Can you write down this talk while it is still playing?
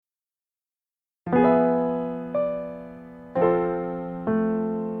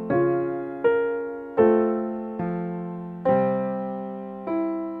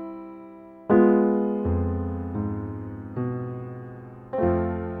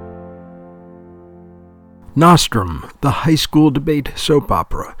Nostrum, the high school debate soap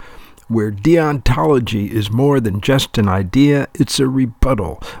opera, where deontology is more than just an idea, it's a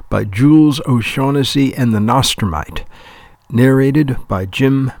rebuttal, by Jules O'Shaughnessy and the Nostrumite. Narrated by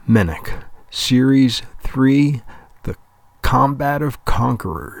Jim Menick. Series 3, The Combat of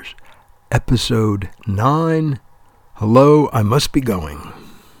Conquerors. Episode 9, Hello, I Must Be Going.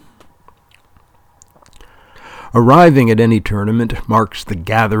 Arriving at any tournament marks the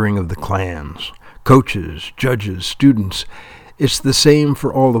gathering of the clans. Coaches, judges, students, it's the same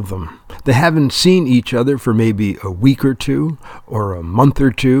for all of them. They haven't seen each other for maybe a week or two, or a month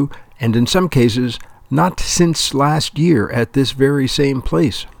or two, and in some cases, not since last year at this very same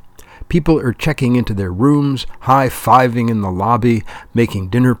place. People are checking into their rooms, high-fiving in the lobby, making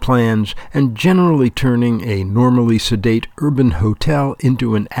dinner plans, and generally turning a normally sedate urban hotel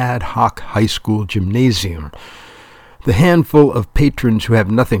into an ad hoc high school gymnasium. The handful of patrons who have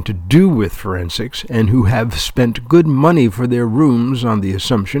nothing to do with forensics and who have spent good money for their rooms on the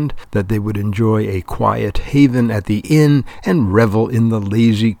assumption that they would enjoy a quiet haven at the inn and revel in the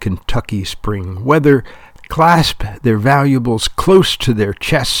lazy Kentucky spring weather clasp their valuables close to their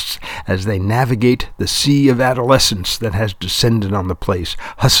chests as they navigate the sea of adolescence that has descended on the place,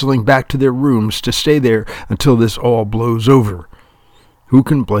 hustling back to their rooms to stay there until this all blows over. Who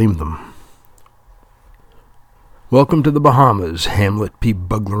can blame them? "Welcome to the Bahamas," Hamlet P.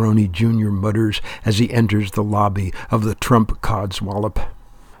 Buglaroni Jr. mutters as he enters the lobby of the Trump Codswallop.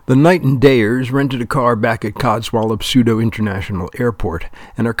 The Night and Dayers rented a car back at Codswallop Pseudo-International Airport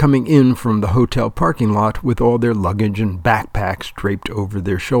and are coming in from the hotel parking lot with all their luggage and backpacks draped over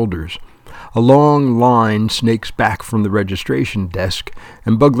their shoulders. A long line snakes back from the registration desk,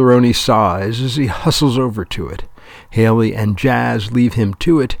 and Buglaroni sighs as he hustles over to it. Haley and Jazz leave him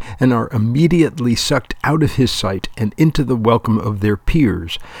to it and are immediately sucked out of his sight and into the welcome of their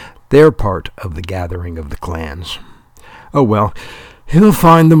peers. They're part of the gathering of the clans. Oh well, he'll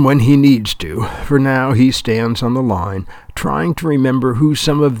find them when he needs to. For now, he stands on the line, trying to remember who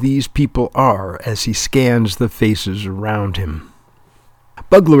some of these people are as he scans the faces around him.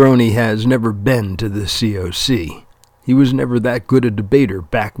 Buglaroni has never been to the COC. He was never that good a debater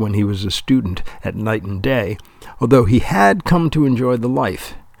back when he was a student at Night and Day, although he had come to enjoy the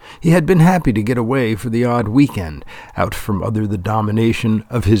life. He had been happy to get away for the odd weekend, out from under the domination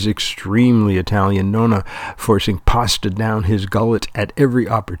of his extremely Italian nonna, forcing pasta down his gullet at every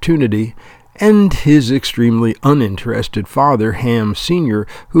opportunity, and his extremely uninterested father, Ham Sr.,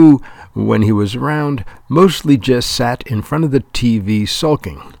 who, when he was around, mostly just sat in front of the TV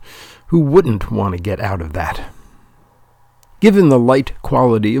sulking. Who wouldn't want to get out of that? Given the light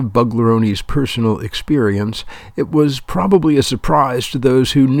quality of Buglaroni's personal experience, it was probably a surprise to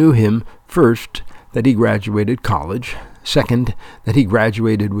those who knew him, first, that he graduated college, second, that he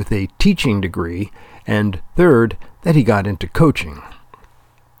graduated with a teaching degree, and third, that he got into coaching.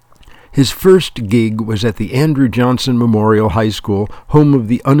 His first gig was at the Andrew Johnson Memorial High School, home of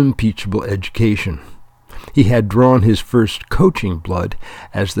the unimpeachable education. He had drawn his first coaching blood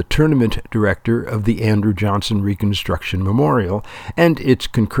as the tournament director of the Andrew Johnson Reconstruction Memorial and its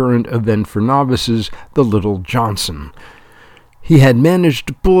concurrent event for novices, the Little Johnson. He had managed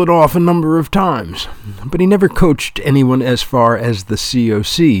to pull it off a number of times, but he never coached anyone as far as the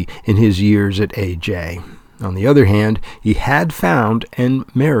COC in his years at AJ. On the other hand, he had found and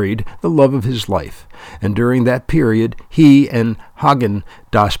married the love of his life, and during that period he and Hagen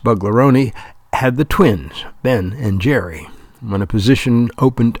Das Buglaroni had the twins, Ben and Jerry. When a position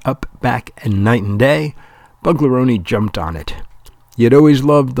opened up back in Night and Day, Buglaroni jumped on it. He had always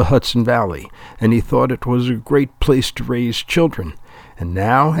loved the Hudson Valley, and he thought it was a great place to raise children. And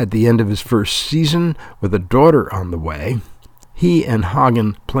now, at the end of his first season, with a daughter on the way, he and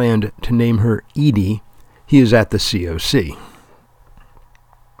Hagen planned to name her Edie. He is at the COC.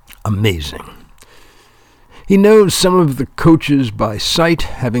 Amazing. He knows some of the coaches by sight,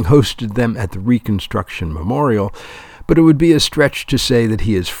 having hosted them at the Reconstruction Memorial, but it would be a stretch to say that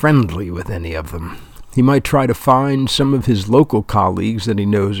he is friendly with any of them. He might try to find some of his local colleagues that he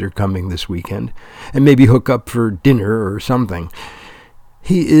knows are coming this weekend, and maybe hook up for dinner or something.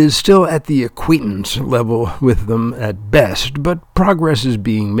 He is still at the acquaintance level with them at best, but progress is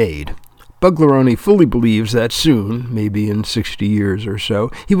being made. Buglaroni fully believes that soon, maybe in 60 years or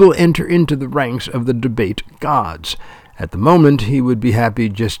so, he will enter into the ranks of the debate gods. At the moment, he would be happy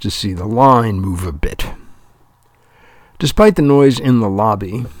just to see the line move a bit. Despite the noise in the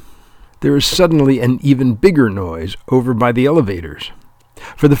lobby, there is suddenly an even bigger noise over by the elevators.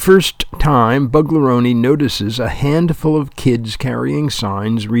 For the first time, Buglaroni notices a handful of kids carrying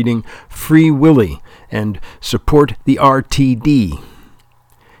signs reading Free Willy and Support the RTD.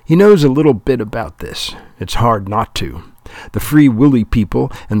 He knows a little bit about this. It's hard not to. The Free Willy people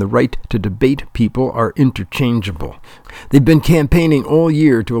and the Right to Debate people are interchangeable. They've been campaigning all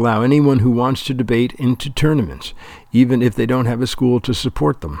year to allow anyone who wants to debate into tournaments, even if they don't have a school to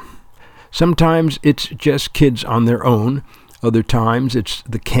support them. Sometimes it's just kids on their own. Other times it's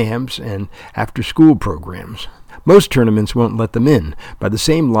the camps and after-school programs. Most tournaments won't let them in, by the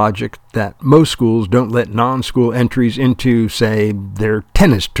same logic that most schools don't let non-school entries into, say, their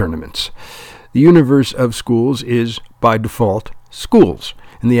tennis tournaments. The universe of schools is, by default, schools,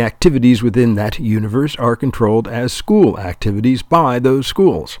 and the activities within that universe are controlled as school activities by those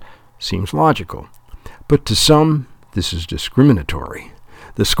schools. Seems logical. But to some, this is discriminatory.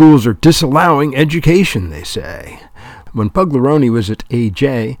 The schools are disallowing education, they say. When Buglaroni was at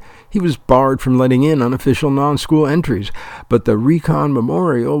AJ, he was barred from letting in unofficial non-school entries, but the Recon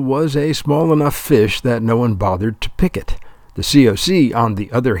Memorial was a small enough fish that no one bothered to pick it. The COC, on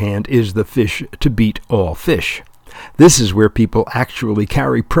the other hand, is the fish to beat all fish. This is where people actually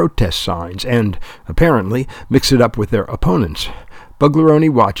carry protest signs and, apparently, mix it up with their opponents. Buglaroni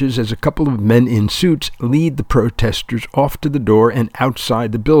watches as a couple of men in suits lead the protesters off to the door and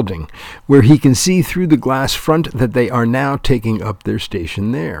outside the building, where he can see through the glass front that they are now taking up their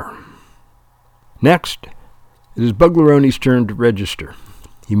station there. Next, it is Buglaroni's turn to register.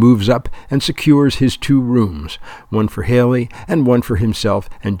 He moves up and secures his 2 rooms, one for Haley and one for himself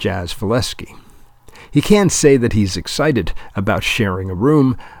and Jazz Faleski. He can't say that he's excited about sharing a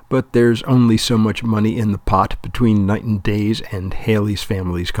room, but there's only so much money in the pot between Night and Days and Haley's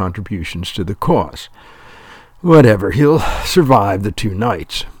family's contributions to the cause. Whatever, he'll survive the 2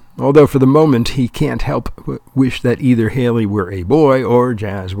 nights. Although for the moment he can't help but wish that either Haley were a boy or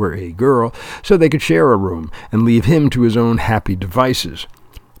Jazz were a girl, so they could share a room and leave him to his own happy devices.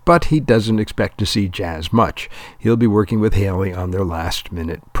 But he doesn't expect to see Jazz much. He'll be working with Haley on their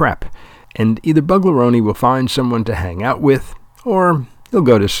last-minute prep. And either Buglaroni will find someone to hang out with, or he'll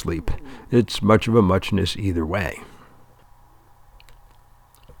go to sleep. It's much of a muchness either way.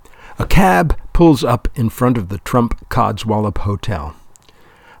 A cab pulls up in front of the Trump Codswallop Hotel.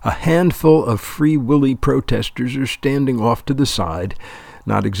 A handful of Free Willy protesters are standing off to the side,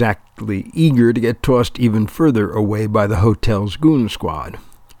 not exactly eager to get tossed even further away by the hotel's goon squad.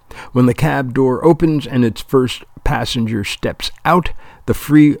 When the cab door opens and its first passenger steps out, the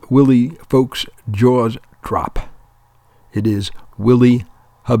Free Willy folks' jaws drop. It is Willy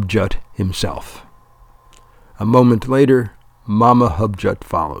Hubjut himself. A moment later, Mama Hubjut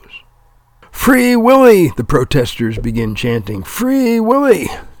follows. "Free Willy!" the protesters begin chanting. "Free Willy!"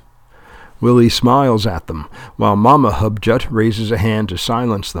 Willy smiles at them, while Mama Hubjut raises a hand to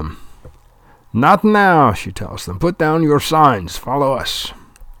silence them. "Not now," she tells them. "Put down your signs. Follow us."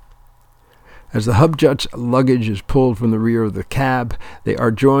 As the Hubjut's luggage is pulled from the rear of the cab, they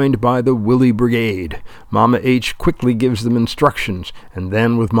are joined by the Willy Brigade. Mama H quickly gives them instructions, and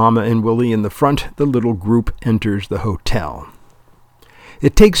then with Mama and Willy in the front, the little group enters the hotel.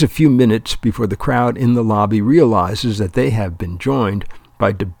 It takes a few minutes before the crowd in the lobby realizes that they have been joined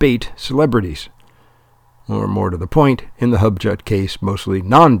by debate celebrities. Or more to the point, in the Hubjut case, mostly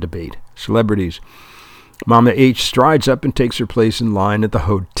non-debate celebrities. Mama H strides up and takes her place in line at the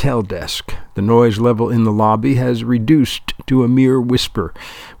hotel desk. The noise level in the lobby has reduced to a mere whisper.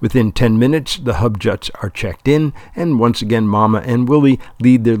 Within 10 minutes, the Hubjuts are checked in, and once again Mama and Willy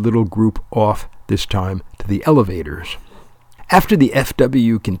lead their little group off, this time to the elevators. After the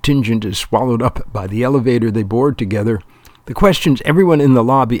FW contingent is swallowed up by the elevator they board together, the questions everyone in the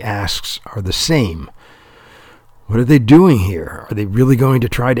lobby asks are the same. What are they doing here? Are they really going to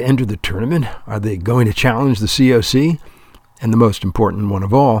try to enter the tournament? Are they going to challenge the COC? And the most important one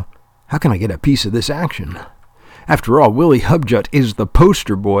of all, how can I get a piece of this action? After all, Willy Hubjut is the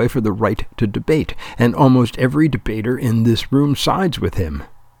poster boy for the right to debate, and almost every debater in this room sides with him.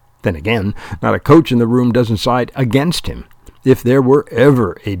 Then again, not a coach in the room doesn't side against him. If there were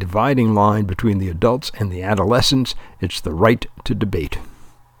ever a dividing line between the adults and the adolescents, it's the right to debate.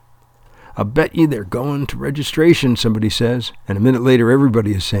 "I'll bet you they're going to registration," somebody says, and a minute later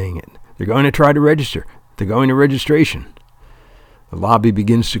everybody is saying it. They're going to try to register. They're going to registration. The lobby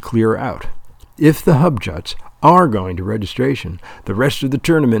begins to clear out. If the Hubjuts are going to registration, the rest of the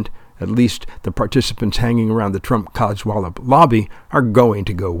tournament, at least the participants hanging around the Trump Codswallop lobby, are going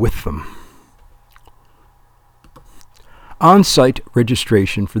to go with them. On-site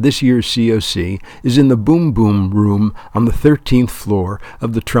registration for this year's COC is in the Boom Boom Room on the 13th floor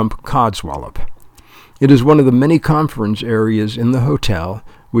of the Trump Codswallop. It is one of the many conference areas in the hotel,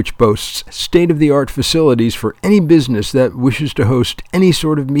 which boasts state-of-the-art facilities for any business that wishes to host any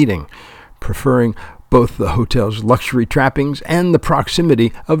sort of meeting, preferring both the hotel's luxury trappings and the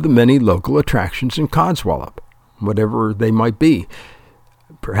proximity of the many local attractions in Codswallop, whatever they might be.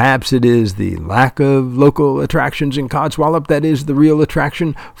 Perhaps it is the lack of local attractions in Codswallop that is the real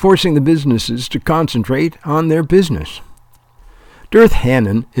attraction, forcing the businesses to concentrate on their business. Dirth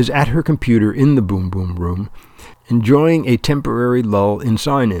Hannon is at her computer in the Boom Boom Room, enjoying a temporary lull in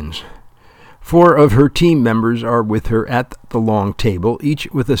sign-ins. 4 of her team members are with her at the long table, each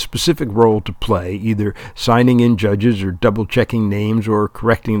with a specific role to play, either signing in judges or double-checking names or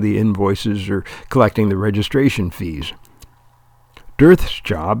correcting the invoices or collecting the registration fees. Dirth's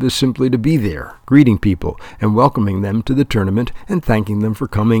job is simply to be there, greeting people and welcoming them to the tournament and thanking them for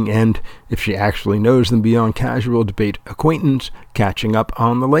coming and, if she actually knows them beyond casual debate acquaintance, catching up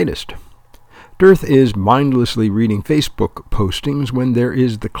on the latest. Dirth is mindlessly reading Facebook postings when there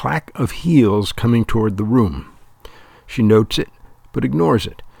is the clack of heels coming toward the room. She notes it, but ignores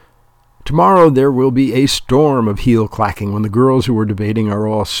it. Tomorrow there will be a storm of heel clacking when the girls who are debating are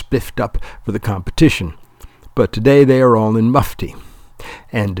all spiffed up for the competition, but today they are all in mufti.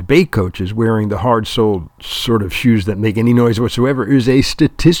 And debate coaches wearing the hard-soled sort of shoes that make any noise whatsoever is a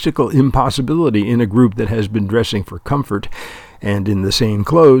statistical impossibility in a group that has been dressing for comfort and in the same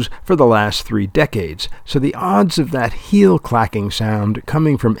clothes for the last 3 decades. So the odds of that heel-clacking sound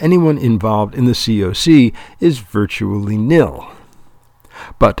coming from anyone involved in the COC is virtually nil.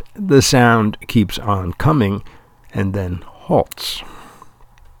 But the sound keeps on coming and then halts.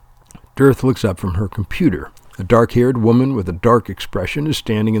 Dirth looks up from her computer. A dark-haired woman with a dark expression is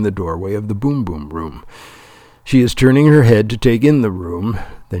standing in the doorway of the Boom Boom Room. She is turning her head to take in the room.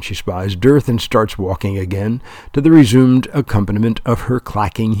 Then she spies Dirth and starts walking again to the resumed accompaniment of her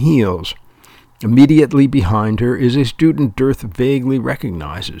clacking heels. Immediately behind her is a student Dirth vaguely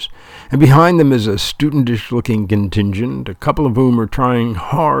recognizes, and behind them is a studentish-looking contingent, a couple of whom are trying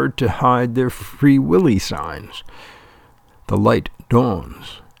hard to hide their Free Willy signs. The light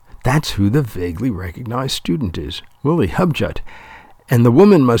dawns. That's who the vaguely recognized student is, Willie Hubjut. And the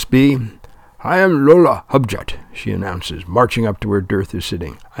woman must be, "I am Lola Hubjut," she announces, marching up to where Dirth is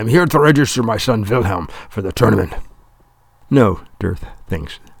sitting. "I'm here to register my son Wilhelm for the tournament." No, Dirth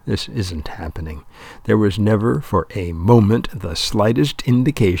thinks, this isn't happening. There was never for a moment the slightest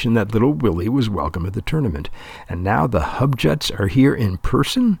indication that little Willie was welcome at the tournament. And now the Hubjuts are here in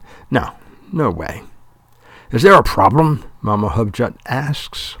person? No way. "Is there a problem?" Mama Hubjut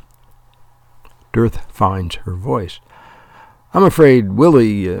asks. Dirth finds her voice. "I'm afraid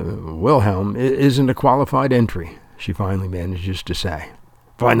Wilhelm isn't a qualified entry," she finally manages to say.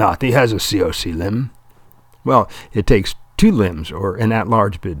 "Why not? He has a COC limb." "Well, it takes 2 limbs or an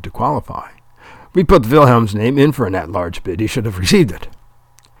at-large bid to qualify. We put Wilhelm's name in for an at-large bid. He should have received it."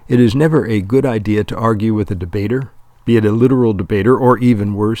 It is never a good idea to argue with a debater, be it a literal debater or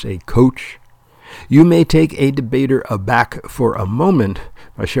even worse, a coach. You may take a debater aback for a moment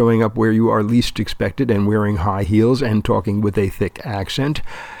by showing up where you are least expected and wearing high heels and talking with a thick accent,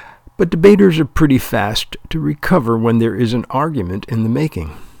 but debaters are pretty fast to recover when there is an argument in the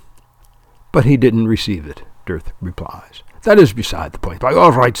making. "But he didn't receive it," Dirth replies. "That is beside the point. By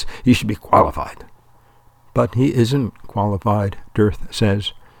all rights, he should be qualified." "But he isn't qualified," Dirth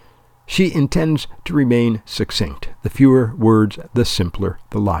says. She intends to remain succinct. The fewer words, the simpler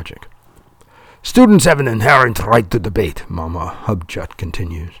the logic. "Students have an inherent right to debate," Mama Hubjut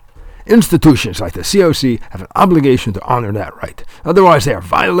continues. "Institutions like the COC have an obligation to honor that right. Otherwise, they are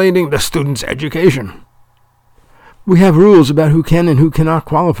violating the students' education." "We have rules about who can and who cannot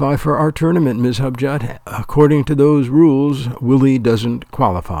qualify for our tournament, Ms. Hubjut. According to those rules, Willie doesn't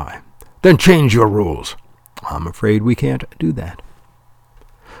qualify." "Then change your rules." "I'm afraid we can't do that."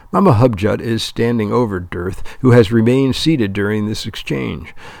 Mama Hubjut is standing over Dirth, who has remained seated during this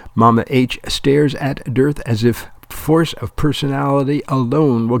exchange. Mama H stares at Dirth as if force of personality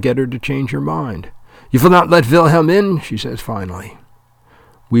alone will get her to change her mind. "You will not let Wilhelm in?" she says finally.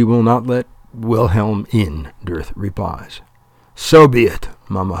 "We will not let Wilhelm in," Dirth replies. "So be it,"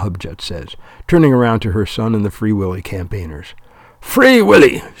 Mama Hubjut says, turning around to her son and the Free Willy campaigners. "Free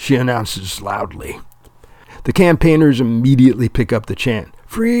Willy," she announces loudly. The campaigners immediately pick up the chant.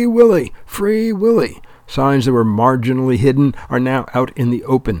 "Free Willy! Free Willy!" Signs that were marginally hidden are now out in the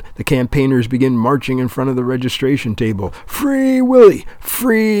open. The campaigners begin marching in front of the registration table. "Free Willy!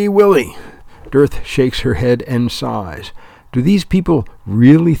 Free Willy!" Dirth shakes her head and sighs. Do these people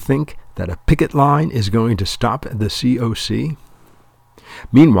really think that a picket line is going to stop the COC?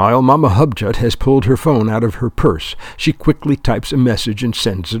 Meanwhile, Mama Hubjut has pulled her phone out of her purse. She quickly types a message and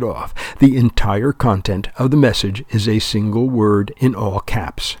sends it off. The entire content of the message is a single word in all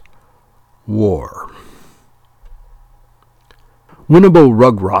caps. War. Winnable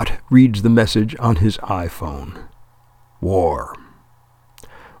Rugrot reads the message on his iPhone. War.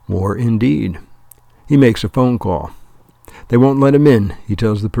 War indeed. He makes a phone call. They won't let him in, he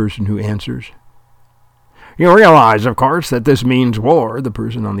tells the person who answers. You realize, of course, that this means war, the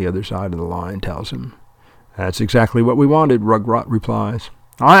person on the other side of the line tells him. That's exactly what we wanted, Rugrot replies.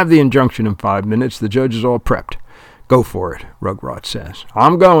 I'll have the injunction in 5 minutes. The judge is all prepped. Go for it, Rugrot says.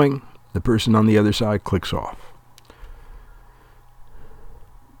 I'm going. The person on the other side clicks off.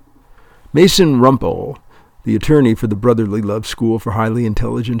 Mason Rumpole, the attorney for the Brotherly Love School for Highly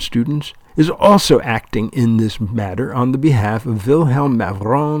Intelligent Students, is also acting in this matter on the behalf of Wilhelm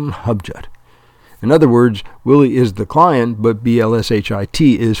Mavron Hubjut. In other words, Willie is the client, but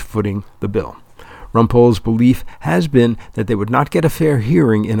BLSHIT is footing the bill. Rumpole's belief has been that they would not get a fair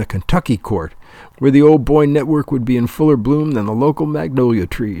hearing in a Kentucky court, where the old boy network would be in fuller bloom than the local magnolia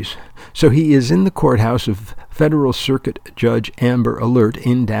trees. So he is in the courthouse of Federal Circuit Judge Amber Alert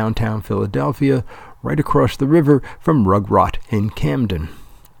in downtown Philadelphia, right across the river from Rugrot in Camden.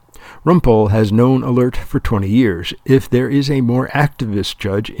 Rumpole has known Alert for 20 years. If there is a more activist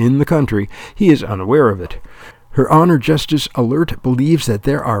judge in the country, he is unaware of it. Her Honor Justice Alert believes that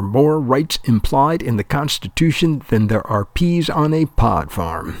there are more rights implied in the Constitution than there are peas on a pod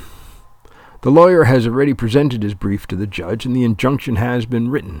farm. The lawyer has already presented his brief to the judge, and the injunction has been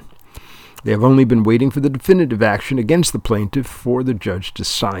written. They have only been waiting for the definitive action against the plaintiff for the judge to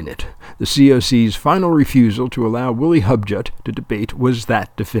sign it. The COC's final refusal to allow Willie Hubjut to debate was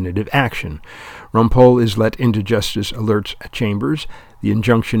that definitive action. Rumpole is let into Justice Alert's chambers. The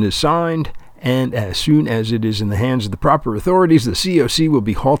injunction is signed, and as soon as it is in the hands of the proper authorities, the COC will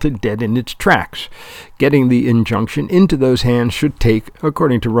be halted dead in its tracks. Getting the injunction into those hands should take,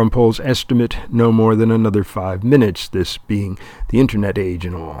 according to Rumpole's estimate, no more than another 5 minutes, this being the internet age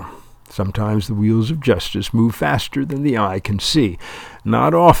and all. Sometimes the wheels of justice move faster than the eye can see.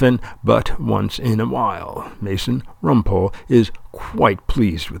 Not often, but once in a while. Mason Rumpole is quite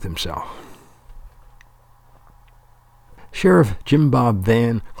pleased with himself. Sheriff Jim Bob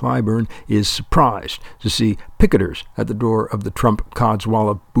Van Cliburn is surprised to see picketers at the door of the Trump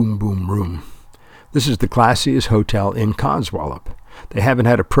Codswallop Boom Boom Room. This is the classiest hotel in Codswallop. They haven't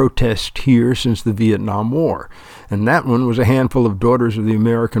had a protest here since the Vietnam War, and that one was a handful of Daughters of the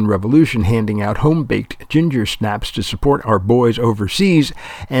American Revolution handing out home-baked ginger snaps to support our boys overseas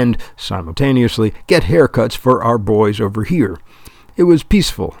and, simultaneously, get haircuts for our boys over here. It was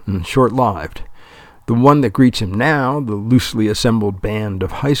peaceful and short-lived. The one that greets him now, the loosely assembled band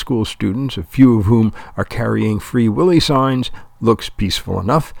of high school students, a few of whom are carrying Free Willy signs, looks peaceful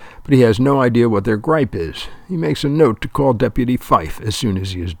enough, but he has no idea what their gripe is. He makes a note to call Deputy Fife as soon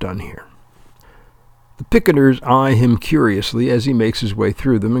as he is done here. The picketers eye him curiously as he makes his way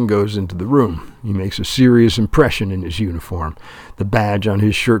through them and goes into the room. He makes a serious impression in his uniform, the badge on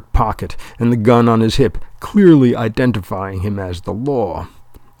his shirt pocket and the gun on his hip clearly identifying him as the law.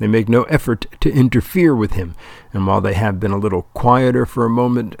 They make no effort to interfere with him, and while they have been a little quieter for a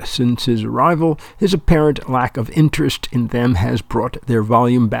moment since his arrival, his apparent lack of interest in them has brought their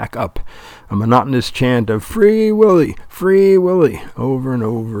volume back up. A monotonous chant of Free Willy, over and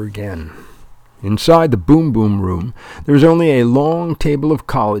over again. Inside the Boom Boom Room, there is only a long table of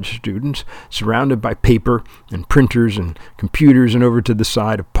college students, surrounded by paper and printers and computers, and over to the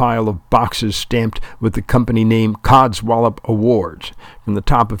side a pile of boxes stamped with the company name Codswallop Awards. From the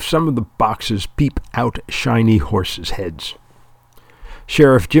top of some of the boxes peep out shiny horses' heads.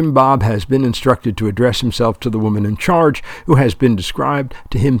 Sheriff Jim Bob has been instructed to address himself to the woman in charge, who has been described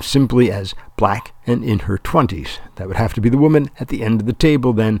to him simply as black and in her 20s. That would have to be the woman at the end of the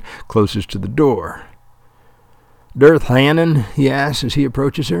table, then, closest to the door. "Dirth Hannon?" he asks as he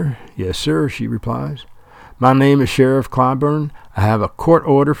approaches her. "Yes, sir," she replies. "My name is Sheriff Cliburn. I have a court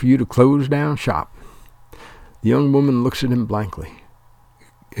order for you to close down shop." The young woman looks at him blankly.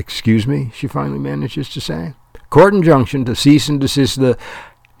 "Excuse me," she finally manages to say. "Court injunction to cease and desist the..."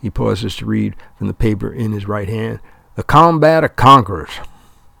 He pauses to read from the paper in his right hand. "The combat of conquerors."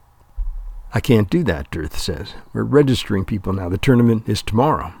 "I can't do that," Dirth says. "We're registering people now. The tournament is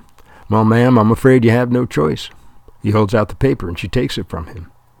tomorrow." "Well, ma'am, I'm afraid you have no choice." He holds out the paper, and she takes it from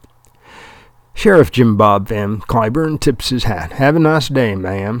him. Sheriff Jim Bob Van Cliburn tips his hat. "Have a nice day,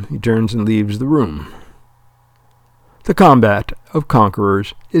 ma'am." He turns and leaves the room. The combat of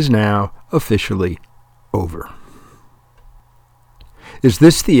conquerors is now officially over. Is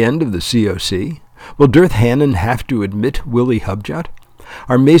this the end of the COC? Will Dirth Hannon have to admit Willie Hubjut?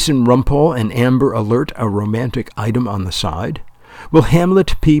 Are Mason Rumpole and Amber Alert a romantic item on the side? Will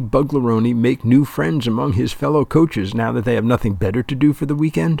Hamlet P. Buglaroni make new friends among his fellow coaches now that they have nothing better to do for the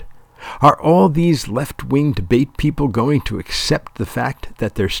weekend? Are all these left-wing debate people going to accept the fact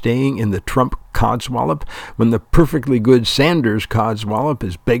that they're staying in the Trump codswallop when the perfectly good Sanders codswallop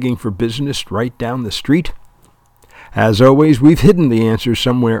is begging for business right down the street? As always, we've hidden the answer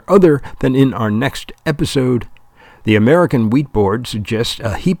somewhere other than in our next episode. The American Wheat Board suggests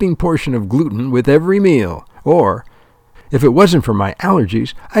a heaping portion of gluten with every meal, or, if it wasn't for my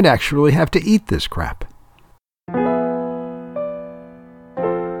allergies, I'd actually have to eat this crap.